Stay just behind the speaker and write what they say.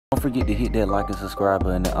Don't forget to hit that like and subscribe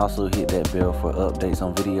button, and also hit that bell for updates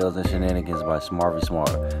on videos and shenanigans by Smarvy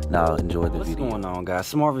Smart. Now enjoy the video. What's going on,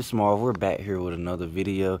 guys? Smarvy Smart, we're back here with another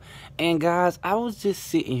video. And guys, I was just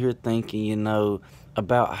sitting here thinking,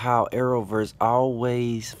 about how Arrowverse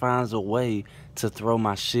always finds a way to throw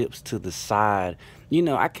my ships to the side.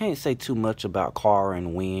 I can't say too much about Kara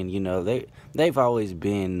and Wynn. They've always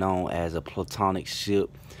been known as a platonic ship,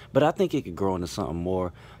 but I think it could grow into something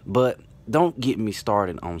more. But don't get me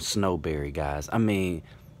started on Snowberry, guys. I mean,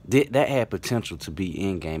 that had potential to be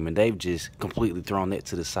endgame, and they've just completely thrown that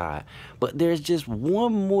to the side. But there's just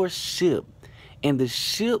one more ship, and the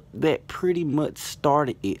ship that pretty much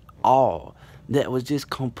started it all, that was just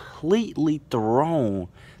completely thrown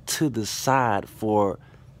to the side for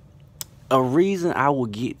a reason I will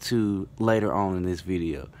get to later on in this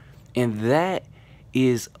video. And that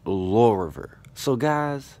is Lauriver. So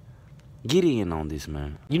guys, get in on this,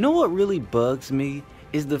 man. You know what really bugs me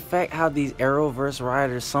is the fact how these Arrowverse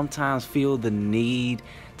writers sometimes feel the need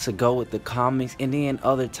to go with the comics, and then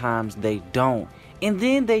other times they don't. And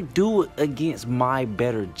then they do it against my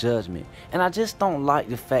better judgment. And I just don't like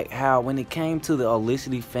the fact how when it came to the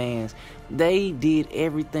Olicity fans, they did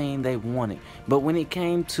everything they wanted. But when it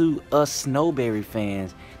came to us Snowberry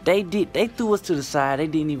fans, they threw us to the side. They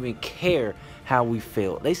didn't even care how we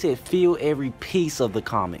felt. They said feel every piece of the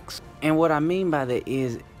comics. And what I mean by that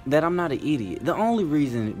is that I'm not an idiot. The only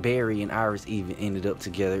reason Barry and Iris even ended up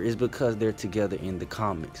together is because they're together in the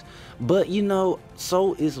comics. But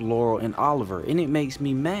so is Laurel and Oliver, and it makes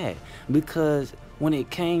me mad because when it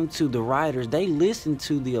came to the writers, they listened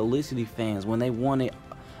to the Olicity fans when they wanted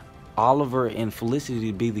Oliver and Felicity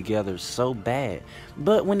to be together so bad.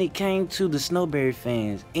 But when it came to the Snowberry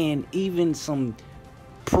fans and even some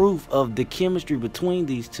proof of the chemistry between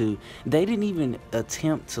these two, they didn't even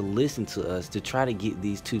attempt to listen to us to try to get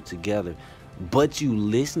these two together. But you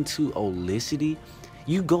listen to Olicity,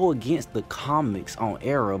 you go against the comics on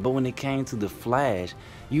Arrow, but when it came to the Flash,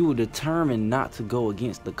 you were determined not to go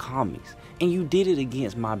against the comics, and you did it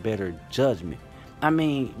against my better judgment. I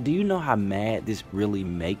mean, do you know how mad this really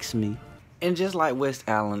makes me? And just like West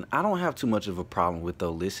Allen, I don't have too much of a problem with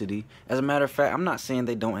Olicity. As a matter of fact, I'm not saying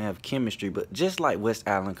they don't have chemistry, but just like West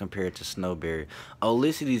Allen compared to Snowberry,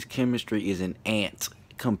 Olicity's chemistry is an ant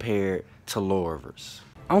compared to Lauriver's.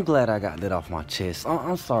 I'm glad I got that off my chest.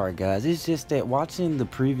 I'm sorry, guys. It's just that watching the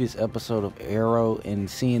previous episode of Arrow and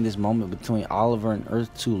seeing this moment between Oliver and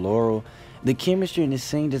Earth 2 Laurel, the chemistry in this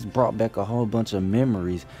scene just brought back a whole bunch of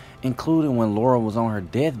memories, including when Laurel was on her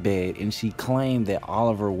deathbed and she claimed that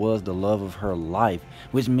Oliver was the love of her life,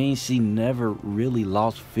 which means she never really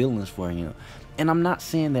lost feelings for him. And I'm not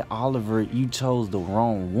saying that Oliver, you chose the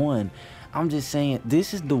wrong one. I'm just saying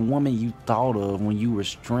this is the woman you thought of when you were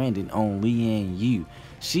stranded on Leanne Yu.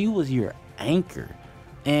 She was your anchor.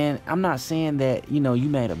 And I'm not saying that, you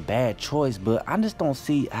made a bad choice, but I just don't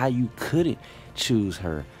see how you couldn't choose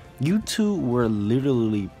her. You two were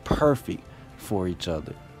literally perfect for each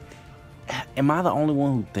other. Am I the only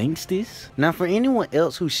one who thinks this? Now, for anyone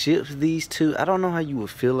else who ships these two, I don't know how you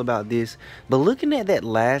would feel about this, but looking at that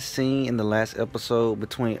last scene in the last episode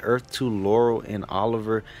between Earth 2 Laurel and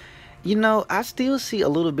Oliver, I still see a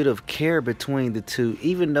little bit of care between the two,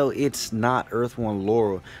 even though it's not Earth 1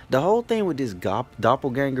 Laurel. The whole thing with this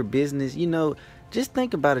doppelganger business, just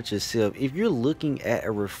think about it yourself. If you're looking at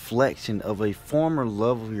a reflection of a former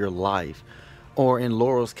love of your life, or in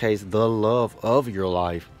Laurel's case, the love of your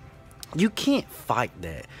life, you can't fight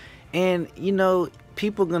that. And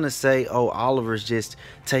people are gonna say, oh, Oliver's just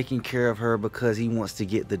taking care of her because he wants to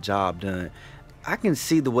get the job done. I can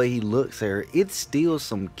see the way he looks at her. It's still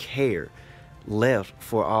some care left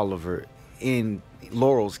for Oliver in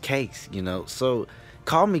Laurel's case, so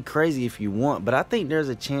call me crazy if you want, but I think there's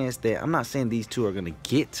a chance that, I'm not saying these two are gonna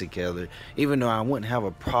get together, even though I wouldn't have a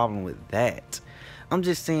problem with that. I'm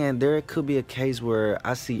just saying there could be a case where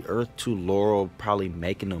I see Earth 2 Laurel probably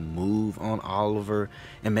making a move on Oliver,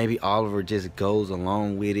 and maybe Oliver just goes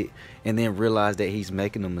along with it and then realize that he's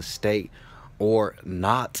making a mistake, or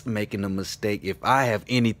not making a mistake, if I have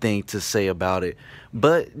anything to say about it.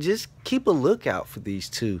 But just keep a lookout for these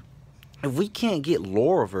two. If we can't get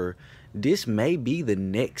Lauriver, this may be the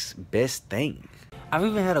next best thing. I've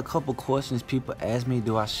even had a couple questions. People ask me,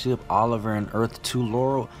 do I ship Oliver and Earth 2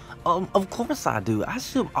 Laurel? Of course I do. I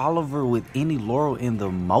ship Oliver with any Laurel in the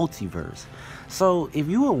multiverse. So if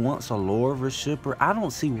you were once a Lauriver shipper, I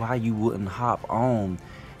don't see why you wouldn't hop on,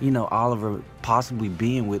 Oliver possibly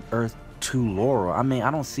being with Earth 2 Laurel. I mean,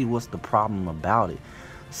 I don't see what's the problem about it.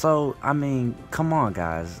 So, I mean, come on,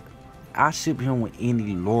 guys. I ship him with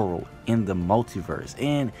any Laurel in the multiverse.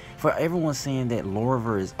 And for everyone saying that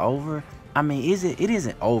Lauriver is over, I mean, it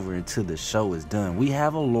isn't over until the show is done. We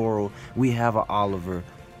have a Laurel, we have a Oliver,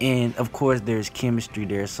 and of course there's chemistry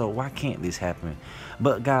there, so why can't this happen?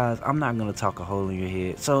 But guys, I'm not gonna talk a hole in your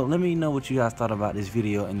head, so let me know what you guys thought about this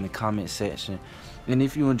video in the comment section. And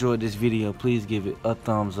if you enjoyed this video, please give it a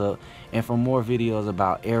thumbs up, and for more videos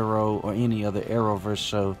about Arrow or any other Arrowverse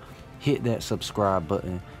show, hit that subscribe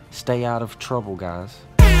button. Stay out of trouble, guys.